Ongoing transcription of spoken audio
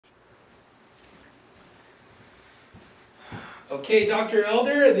Okay, Dr.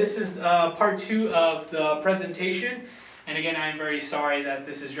 Elder, this is part 2 of the presentation. And again, I'm very sorry that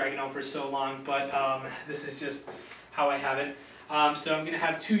this is dragging on for so long, but this is just how I have it. So I'm going to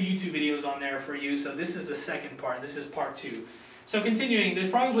have 2 YouTube videos on there for you. So this is the second part. This is part 2. So continuing, there's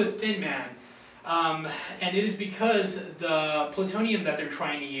problems with Thin Man. And it is because the plutonium that they're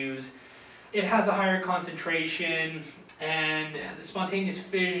trying to use, it has a higher concentration and spontaneous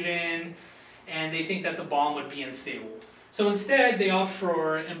fission, and they think that the bomb would be unstable. So instead, they opt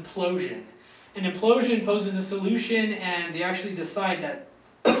for implosion. An implosion poses a solution, and they actually decide that,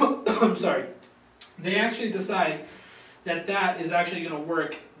 I'm sorry, they actually decide that that is actually going to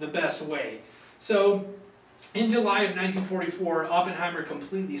work the best way. So in July of 1944, Oppenheimer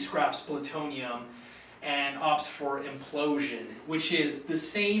completely scraps plutonium and opts for implosion, which is the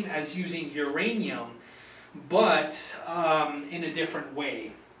same as using uranium, but in a different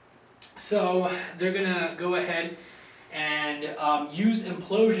way. So they're going to go ahead and use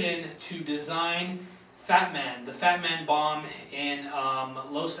implosion to design Fat Man, the Fat Man bomb in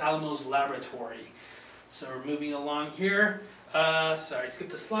Los Alamos laboratory. So we're moving along here. Sorry, skip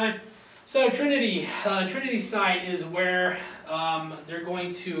the slide. So Trinity site is where they're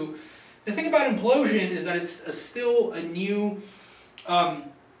going to. The thing about implosion is that it's still a new.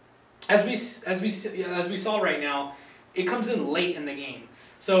 As we saw right now, it comes in late in the game.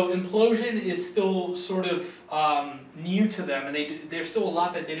 So implosion is still sort of new to them, and there's still a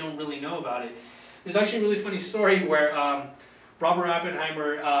lot that they don't really know about it. There's actually a really funny story where Robert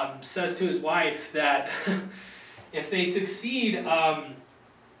Oppenheimer says to his wife that if they succeed,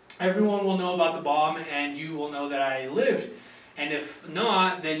 everyone will know about the bomb, and you will know that I lived. And if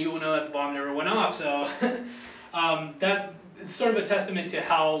not, then you will know that the bomb never went off. So that's sort of a testament to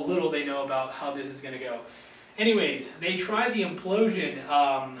how little they know about how this is going to go. Anyways, they tried the implosion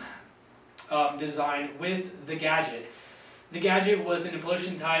design with the gadget. The gadget was an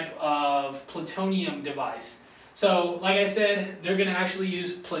implosion type of plutonium device. So, like I said, they're going to actually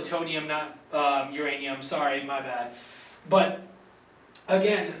use plutonium, not uranium. Sorry, my bad. But,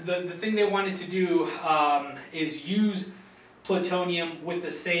 again, the thing they wanted to do is use plutonium with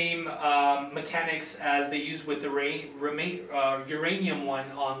the same mechanics as they used with the uranium one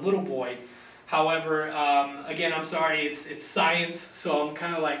on Little Boy. However, again, I'm sorry, it's science, so I'm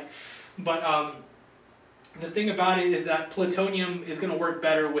kind of like, but the thing about it is that plutonium is going to work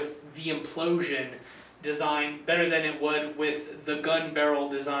better with the implosion design, better than it would with the gun barrel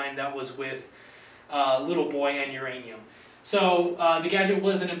design that was with Little Boy and uranium. So the gadget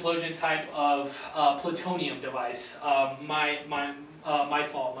was an implosion type of plutonium device. My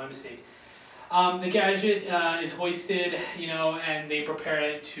fault, my mistake. The gadget is hoisted, and they prepare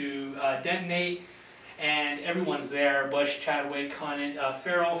it to detonate, and everyone's there: Bush, Chadwick, Conant,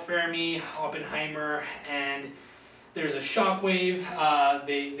 Farrell, Fermi, Oppenheimer, and there's a shockwave.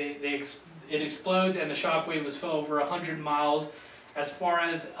 It explodes, and the shockwave was fell over 100 miles as far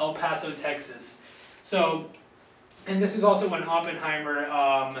as El Paso, Texas. So, and this is also when Oppenheimer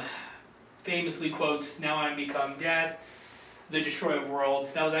famously quotes, "Now I'm become death, the destroyer of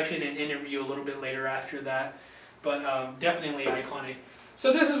worlds." That was actually in an interview a little bit later after that, but definitely iconic.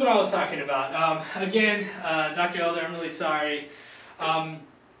 So this is what I was talking about. Again, Dr. Elder, I'm really sorry. I'm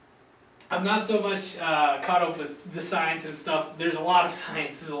not so much caught up with the science and stuff. There's a lot of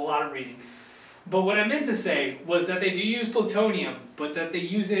science, there's a lot of reading. But what I meant to say was that they do use plutonium, but that they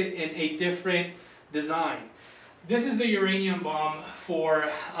use it in a different design. This is the uranium bomb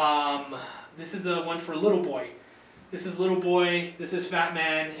for, this is the one for Little Boy. This is Little Boy, this is Fat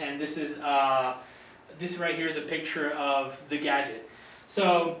Man, and this is this right here is a picture of the gadget.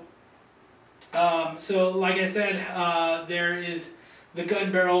 So, like I said, there is the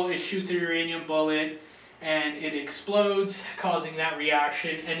gun barrel. It shoots a uranium bullet, and it explodes, causing that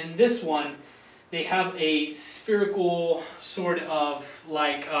reaction. And in this one, they have a spherical sort of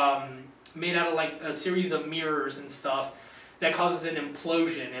like made out of like a series of mirrors and stuff that causes an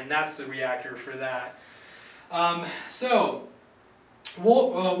implosion, and that's the reactor for that. So,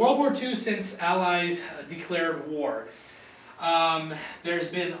 World War II, since Allies declared war, there's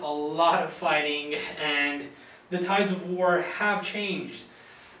been a lot of fighting, and the tides of war have changed.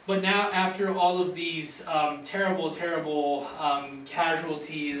 But now, after all of these terrible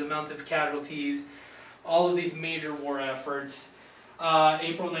casualties, amounts of casualties, all of these major war efforts,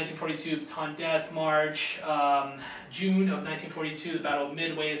 April 1942, Bataan Death March, June of 1942, the Battle of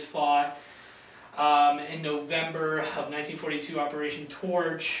Midway is fought. In November of 1942, Operation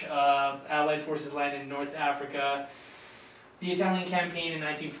Torch, Allied forces landed in North Africa. The Italian campaign in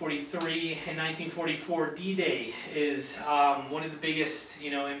 1943. In 1944, D-Day is one of the biggest,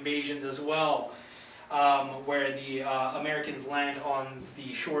 invasions as well. where the Americans land on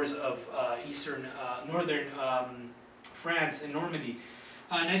the shores of northern France in Normandy.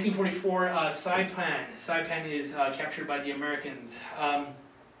 1944, Saipan is captured by the Americans.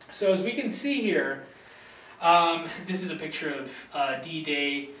 So as we can see here, this is a picture of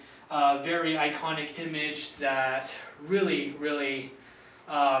D-Day, very iconic image that really, really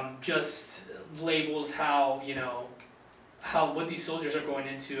just labels how, what these soldiers are going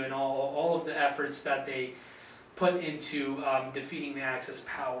into and all of the efforts that they put into defeating the Axis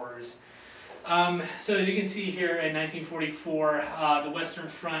powers. So as you can see here in 1944, the Western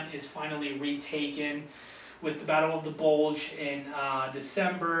Front is finally retaken with the Battle of the Bulge in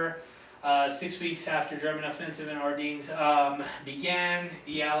December. 6 weeks after German offensive in Ardennes began,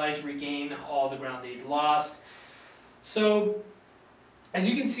 the Allies regained all the ground they'd lost. So, as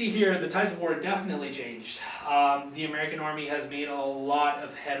you can see here, the tides of war definitely changed. The American Army has made a lot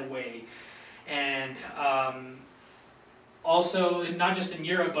of headway, and also not just in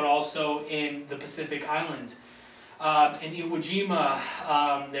Europe, but also in the Pacific Islands. In Iwo Jima,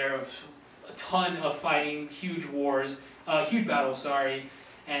 there was a ton of fighting, huge battles,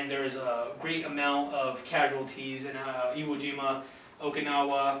 and there's a great amount of casualties in Iwo Jima,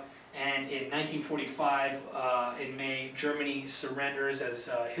 Okinawa, and in 1945, in May, Germany surrenders as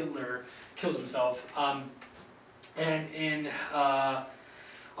Hitler kills himself. And in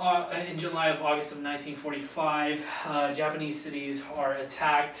July of August of 1945, Japanese cities are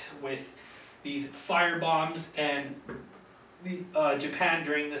attacked with these fire bombs, and Japan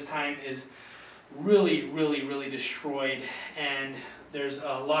during this time is really, really, really destroyed, and there's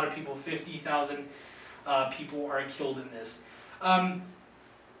a lot of people, 50,000 people are killed in this.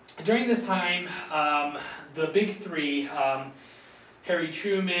 During this time, the big three, Harry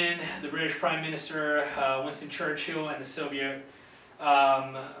Truman, the British Prime Minister, Winston Churchill, and the Soviet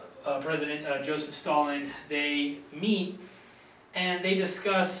President Joseph Stalin, they meet and they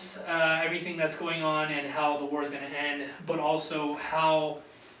discuss everything that's going on and how the war is going to end, but also how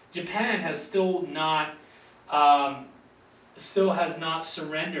Japan has still has not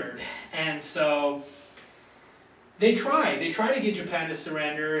surrendered. And so they try to get Japan to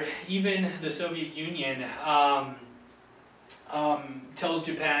surrender. Even the Soviet Union tells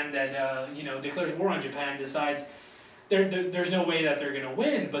Japan that declares war on Japan, decides there's no way that they're going to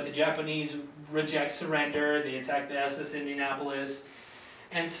win, but the Japanese reject surrender. They attack the SS Indianapolis,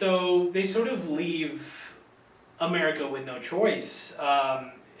 and so they sort of leave America with no choice,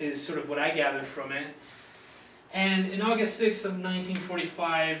 is sort of what I gathered from it. And in August 6th of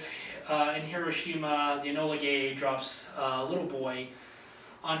 1945, in Hiroshima, the Enola Gay drops a little boy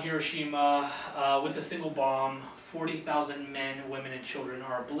on Hiroshima with a single bomb. 40,000 men, women, and children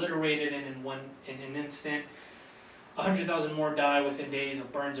are obliterated, and in an instant, 100,000 more die within days of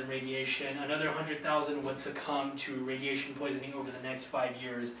burns and radiation. Another 100,000 would succumb to radiation poisoning over the next 5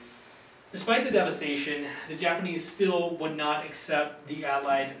 years. Despite the devastation, the Japanese still would not accept the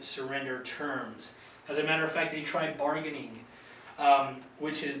Allied surrender terms. As a matter of fact, they tried bargaining,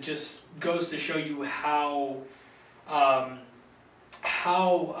 which it just goes to show you how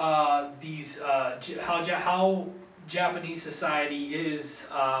Japanese society is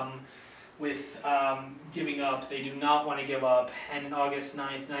with giving up. They do not want to give up. And in August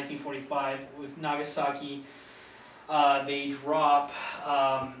 9th, 1945, with Nagasaki, they drop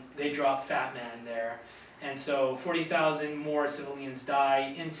Fat Man there. And so 40,000 more civilians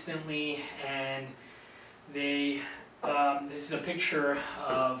die instantly, and they, this is a picture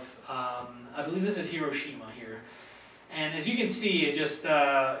of, I believe this is Hiroshima here. And as you can see, it's just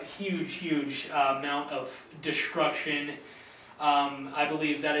a huge amount of destruction. I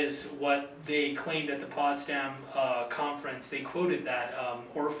believe that is what they claimed at the Potsdam conference. They quoted that,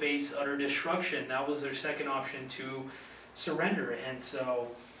 or face utter destruction. That was their second option, to surrender. And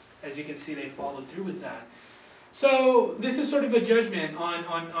so, as you can see, they followed through with that. So this is sort of a judgment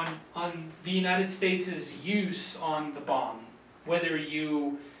on the United States' use on the bomb, whether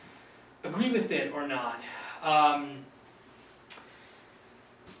you agree with it or not.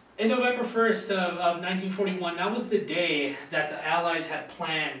 In November 1st of 1941, that was the day that the Allies had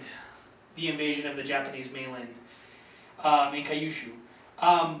planned the invasion of the Japanese mainland in Kyushu.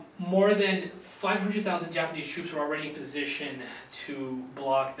 More than 500,000 Japanese troops were already in position to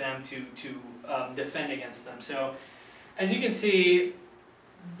block them, to defend against them. So, as you can see,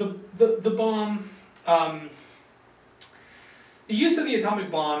 the bomb, the use of the atomic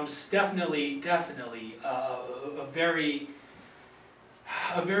bombs, definitely a very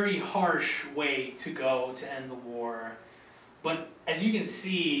harsh way to go to end the war. But as you can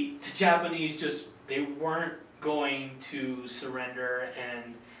see, the Japanese they weren't going to surrender,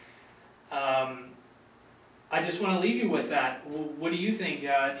 and I just want to leave you with that. What do you think?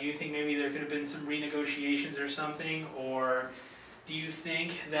 Do you think maybe there could have been some renegotiations or something, or do you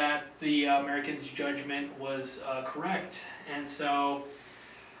think that the Americans' judgment was correct? And so,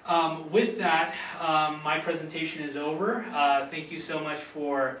 with that, my presentation is over. Thank you so much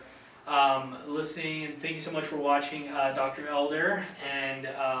for listening, and thank you so much for watching Dr. Elder, and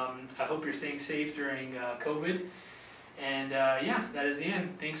I hope you're staying safe during COVID. And yeah, that is the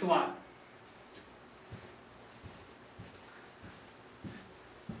end. Thanks a lot.